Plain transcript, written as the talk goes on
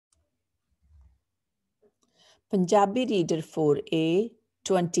Punjabi Reader 4A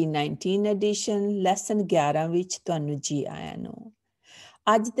 2019 edition lesson 11 ਵਿੱਚ ਤੁਹਾਨੂੰ ਜੀ ਆਇਆਂ ਨੂੰ।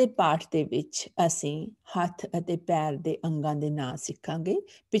 ਅੱਜ ਦੇ ਪਾਠ ਦੇ ਵਿੱਚ ਅਸੀਂ ਹੱਥ ਅਤੇ ਪੈਰ ਦੇ ਅੰਗਾਂ ਦੇ ਨਾਂ ਸਿੱਖਾਂਗੇ।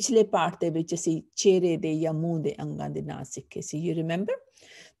 ਪਿਛਲੇ ਪਾਠ ਦੇ ਵਿੱਚ ਅਸੀਂ ਚਿਹਰੇ ਦੇ ਜਾਂ ਮੂੰਹ ਦੇ ਅੰਗਾਂ ਦੇ ਨਾਂ ਸਿੱਖੇ ਸੀ। You remember?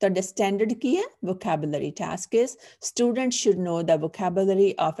 ਤੁਹਾਡਾ ਸਟੈਂਡਰਡ ਕੀ ਹੈ? Vocabulary task is students should know the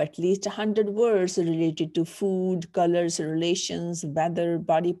vocabulary of at least 100 words related to food, colors, relations, weather,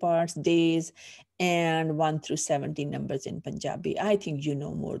 body parts, days, and 1 through 70 numbers in Punjabi. I think you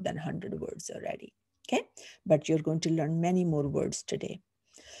know more than 100 words already. Okay, but you're going to learn many more words today.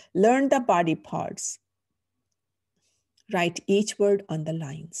 Learn the body parts. Write each word on the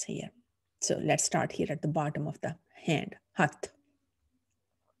lines here. So let's start here at the bottom of the hand. Hath.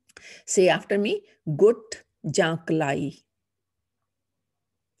 Say after me. Gut ਜਾਂ ਕਲਾਈ,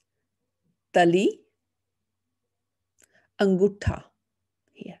 ਤਲੀ, ਅੰਗੂਠਾ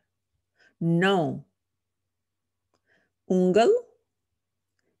here. ਨੌ, ਉਂਗਲ,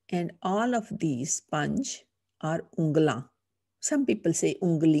 and all of these sponge are ungla. Some people say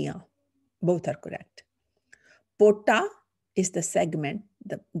ungliyan. Both are correct. Pota is the segment,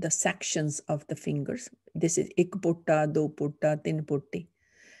 the sections of the fingers. This is ik pota, do pota, tin potti.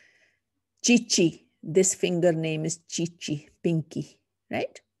 Chichi, this finger name is chichi, pinky,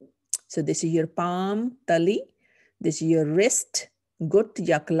 right? So this is your palm, tali. This is your wrist, gut,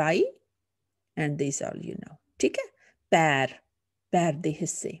 yaklai. And these all you know. ठीक है? पैर, पैर दे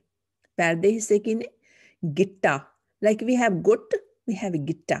हिस्से. पैर दे हिस्से किने? गिट्टा. Like we have gut, we have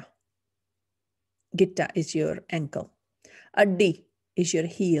gitta. Gitta is your ankle. Addi is your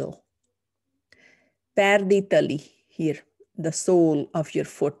heel. पैर दी तली, here, the sole of your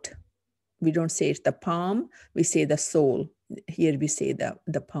foot. We don't say it's the palm, we say the sole. Here we say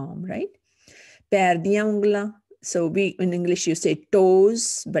the palm, right? पैर दियां ਉਂਗਲਾਂ. So in English you say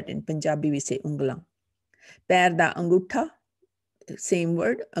toes, but in Punjabi we say ਉਂਗਲਾਂ. पैर दा अंगूठा, same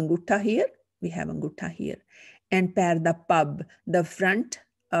word, अंगूठा here, we have अंगूठा here. And पैर दा pub, the front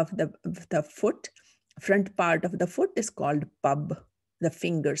of the foot, front part of the foot is called pub. The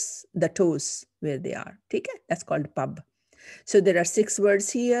fingers, the toes, where they are. Okay? That's called pub. So there are 6 words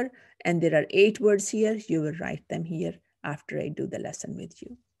here, and there are 8 words here. You will write them here after I do the lesson with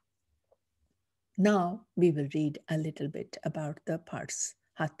you. Now we will read a little bit about the parts.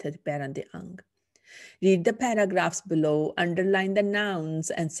 Hath ਪੈਰਾਂ ਦੇ ਅੰਗ. Read the paragraphs below, underline the nouns,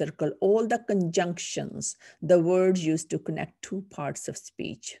 and circle all the conjunctions, the words used to connect 2 parts of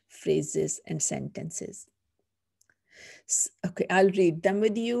speech, phrases, and sentences. Okay, I'll read them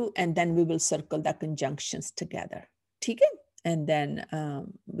with you, and then we will circle the conjunctions together. Okay? And then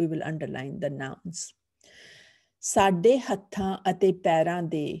we will underline the nouns. ਸਾਡੇ ਹੱਥਾਂ ਅਤੇ ਪੈਰਾਂ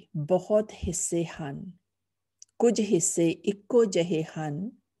ਦੇ ਬਹੁਤ ਹਿੱਸੇ ਹਨ। ਕੁਝ ਹਿੱਸੇ ਇੱਕੋ ਜਿਹੇ ਹਨ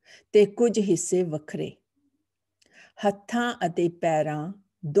ਤੇ ਕੁਝ ਹਿੱਸੇ ਵੱਖਰੇ। ਹੱਥਾਂ ਅਤੇ ਪੈਰਾਂ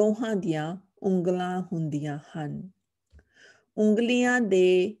ਦੋਹਾਂ ਦੀਆਂ ਉਂਗਲਾਂ ਹੁੰਦੀਆਂ ਹਨ। ਉਂਗਲੀਆਂ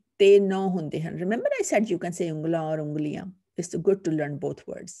ਦੇ 9 ਹੁੰਦੇ ਹਨ. Remember I said you can say ਉਂਗਲਾਂ or ਉਂਗਲੀਆਂ. It's good to learn both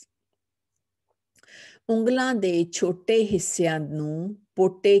words. ਉਂਗਲਾਂ ਦੇ ਛੋਟੇ ਹਿੱਸਿਆਂ ਨੂੰ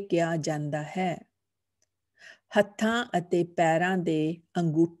ਪੋਟੇ ਕਿਹਾ ਜਾਂਦਾ ਹੈ। ਹੱਥਾਂ ਅਤੇ ਪੈਰਾਂ ਦੇ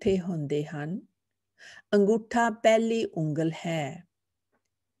ਅੰਗੂਠੇ ਹੁੰਦੇ ਹਨ। ਅੰਗੂਠਾ ਪਹਿਲੀ ਉਂਗਲ ਹੈ।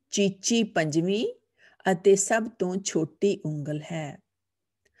 ਚੀਚੀ ਪੰਜਵੀਂ ਅਤੇ ਸਭ ਤੋਂ ਛੋਟੀ ਉਂਗਲ ਹੈ।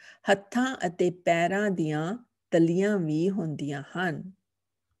 ਹੱਥਾਂ ਅਤੇ ਪੈਰਾਂ ਦੀਆਂ ਤਲੀਆਂ ਵੀ ਹੁੰਦੀਆਂ ਹਨ।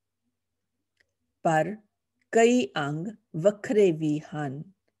 ਪਰ ਕਈ ਅੰਗ ਵੱਖਰੇ ਵੀ ਹਨ।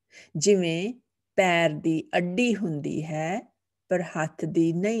 ਜਿਵੇਂ ਪੈਰ ਦੀ ਅੱਡੀ ਹੁੰਦੀ ਹੈ ਪਰ ਹੱਥ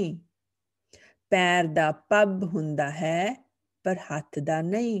ਦੀ ਨਹੀਂ। ਪੈਰ ਦਾ ਪੱਬ ਹੁੰਦਾ ਹੈ ਪਰ ਹੱਥ ਦਾ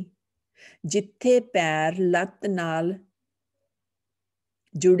ਨਹੀਂ। ਜਿੱਥੇ ਪੈਰ ਲੱਤ ਨਾਲ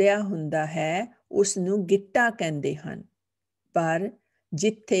ਜੁੜਿਆ ਹੁੰਦਾ ਹੈ ਉਸ ਨੂੰ ਗਿੱਟਾ ਕਹਿੰਦੇ ਹਨ। ਪਰ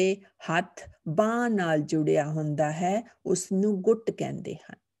ਜਿੱਥੇ ਹੱਥ ਬਾਂਹ ਨਾਲ ਜੁੜਿਆ ਹੁੰਦਾ ਹੈ ਉਸ ਨੂੰ ਗੁੱਟ ਕਹਿੰਦੇ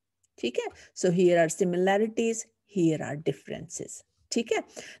ਹਨ। ਠੀਕ ਹੈ? So here are similarities, here are differences. ਠੀਕ ਹੈ?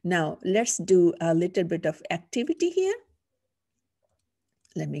 Now let's do a little bit of activity here.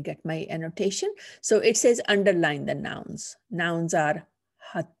 Let me get my annotation. So it says underline the nouns. Nouns are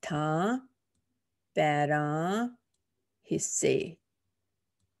ਹੱਥਾਂ, ਪੈਰਾਂ, ਹਿੱਸੇ,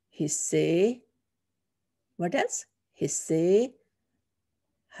 ਹਿੱਸੇ, what else? ਹਿੱਸੇ,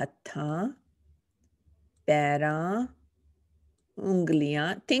 ਹੱਥਾਂ, ਪੈਰਾਂ, ਉਂਗਲੀਆਂ,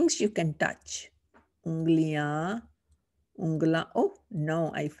 things you can touch. ਉਂਗਲੀਆਂ, ਉਂਗਲਾਂ, oh no,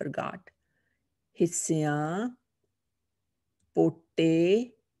 I forgot. ਹਿੱਸਿਆਂ,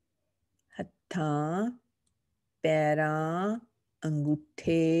 ਪੋਟੇ, ਹੱਥਾਂ, ਪੈਰਾਂ,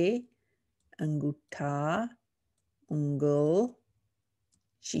 ਅੰਗੂਠੇ, ਅੰਗੂਠਾ, ਉਂਗਲ,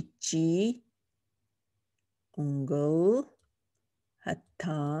 ਚੀਚੀ, ਉਂਗਲ,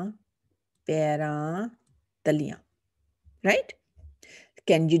 ਹੱਥਾਂ, ਪੈਰਾਂ, ਤਲੀਆਂ. Right?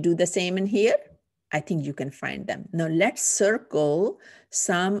 Can you do the same in here? I think you can find them. Now let's circle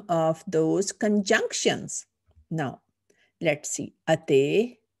some of those conjunctions. Now, let's see.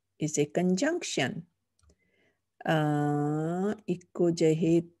 Ate is a conjunction. ਇੱਕੋ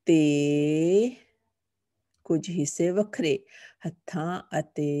ਜਿਹੇ ਤੇ ਕੁਝ ਹਿੱਸੇ ਵੱਖਰੇ ਹੱਥਾਂ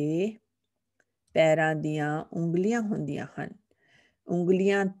ਅਤੇ ਪੈਰਾਂ ਦੀਆਂ ਉਂਗਲੀਆਂ ਹੁੰਦੀਆਂ ਹਨ।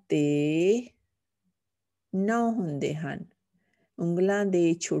 ਉਂਗਲੀਆਂ ਤੇ 9 ਹੁੰਦੇ ਹਨ। ਉਂਗਲਾਂ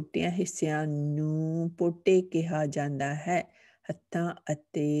ਦੇ ਛੋਟਿਆਂ ਹਿੱਸਿਆਂ ਨੂੰ ਪੋਟੇ ਕਿਹਾ ਜਾਂਦਾ ਹੈ। ਹੱਥਾਂ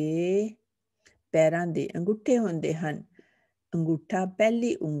ਅਤੇ ਪੈਰਾਂ ਦੇ ਅੰਗੂਠੇ ਹੁੰਦੇ ਹਨ। ਅੰਗੂਠਾ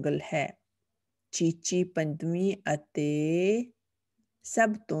ਪਹਿਲੀ ਉਂਗਲ ਹੈ। ਚੀਚੀ ਪੰਜਵੀਂ ਅਤੇ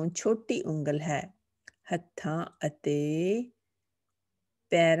ਸਭ ਤੋਂ ਛੋਟੀ ਉਂਗਲ ਹੈ। ਹੱਥਾਂ ਅਤੇ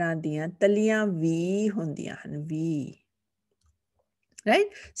ਪੈਰਾਂ ਦੀਆਂ ਤਲੀਆਂ ਵੀ ਹੁੰਦੀਆਂ ਹਨ। ਵੀ right?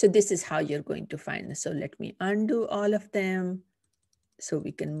 So this is how you're going to find this. So let me undo all of them so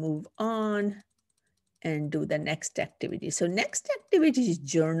we can move on and do the next activity. So next activity is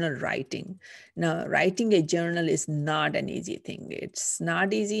journal writing. Now, writing a journal is not an easy thing. It's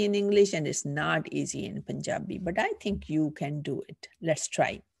not easy in English and it's not easy in Punjabi, but I think you can do it. Let's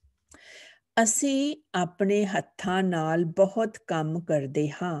try. ਅਸੀਂ ਆਪਣੇ ਹੱਥਾਂ ਨਾਲ ਬਹੁਤ ਕੰਮ ਕਰਦੇ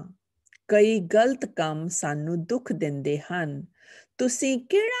ਹਾਂ। ਕਈ ਗਲਤ ਕੰਮ ਸਾਨੂੰ ਦੁੱਖ ਦਿੰਦੇ ਹਨ। ਤੁਸੀਂ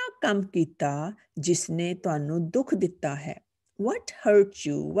ਕਿਹੜਾ ਕੰਮ ਕੀਤਾ ਜਿਸ ਨੇ ਤੁਹਾਨੂੰ ਦੁੱਖ ਦਿੱਤਾ ਹੈ? What hurt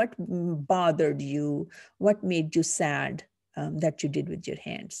you? What bothered you? What made you sad that you did with your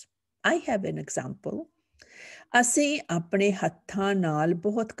hands? I have an example. ਅਸੀਂ ਆਪਣੇ ਹੱਥਾਂ ਨਾਲ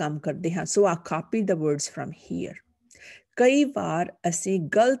ਬਹੁਤ ਕੰਮ ਕਰਦੇ ਹਾਂ. So I copied the words from here. ਕਈ ਵਾਰ ਅਸੀਂ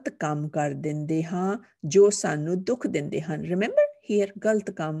ਗਲਤ ਕੰਮ ਕਰ ਦਿੰਦੇ ਹਾਂ ਜੋ ਸਾਨੂੰ ਦੁੱਖ ਦਿੰਦੇ ਹਨ। Remember here, ਗਲਤ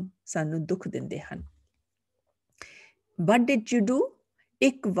ਕੰਮ ਸਾਨੂੰ ਦੁੱਖ ਦਿੰਦੇ ਹਨ। What did you do?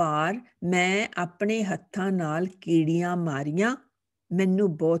 ਇੱਕ ਵਾਰ ਮੈਂ ਆਪਣੇ ਹੱਥਾਂ ਨਾਲ ਕੀੜੀਆਂ ਮਾਰੀਆਂ।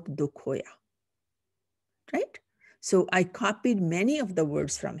 ਮੈਨੂੰ ਬਹੁਤ ਦੁੱਖ ਹੋਇਆ। Right? So I copied many of the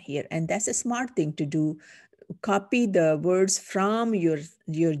words from here, and that's a smart thing to do. Copy the words from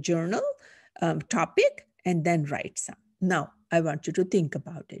your journal topic and then write some. Now, I want you to think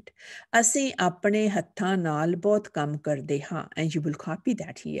about it. ਅਸੀਂ ਆਪਣੇ ਹੱਥਾਂ ਨਾਲ ਬਹੁਤ ਕੰਮ ਕਰਦੇ ਹਾਂ, and you will copy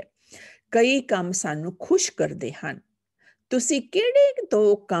that here. ਕਈ ਕੰਮ ਸਾਨੂੰ ਖੁਸ਼ ਕਰਦੇ ਹਨ। ਤੁਸੀਂ ਕਿਹੜੇ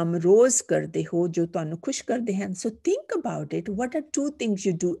ਦੋ ਕੰਮ ਰੋਜ਼ ਕਰਦੇ ਹੋ ਜੋ ਤੁਹਾਨੂੰ ਖੁਸ਼ ਕਰਦੇ ਹਨ? So think about it. What are 2 things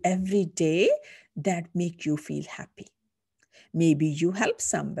you do every day that make you feel happy? Maybe you help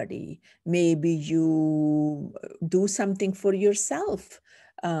somebody. Maybe you do something for yourself.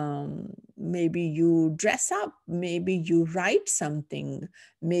 Maybe you dress up. Maybe you write something.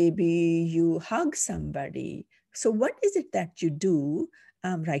 Maybe you hug somebody. So what is it that you do?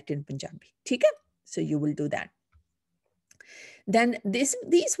 Write in Punjabi. ठीक है? So you will do that. Then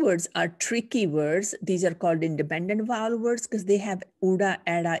these words are tricky words. These are called independent vowel words because they have uda,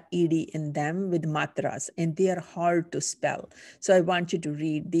 ada, ed in them with matras, and they are hard to spell. So I want you to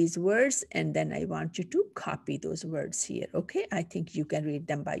read these words, and then I want you to copy those words here, okay? I think you can read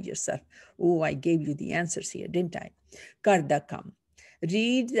them by yourself. Oh, I gave you the answers here, didn't I? Karda kam.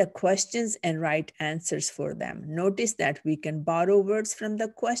 Read the questions and write answers for them. Notice that we can borrow words from the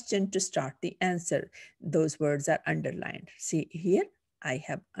question to start the answer. Those words are underlined. See here, I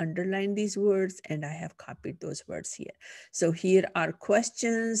have underlined these words and I have copied those words here. So here are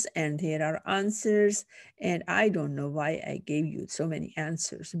questions and here are answers. And I don't know why I gave you so many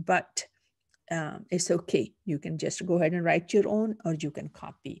answers, but it's okay. You can just go ahead and write your own, or you can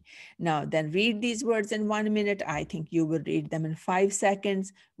copy. Now, then read these words in 1 minute. I think you will read them in 5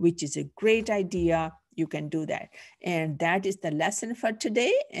 seconds, which is a great idea. You can do that. And that is the lesson for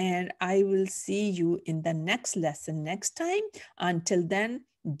today. And I will see you in the next lesson next time. Until then,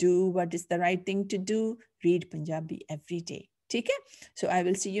 do what is the right thing to do. Read Punjabi every day. Okay? So I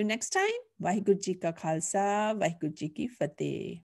will see you next time. Vaheguru Ji Ka Khalsa, Vaheguru Ji Ki Fateh.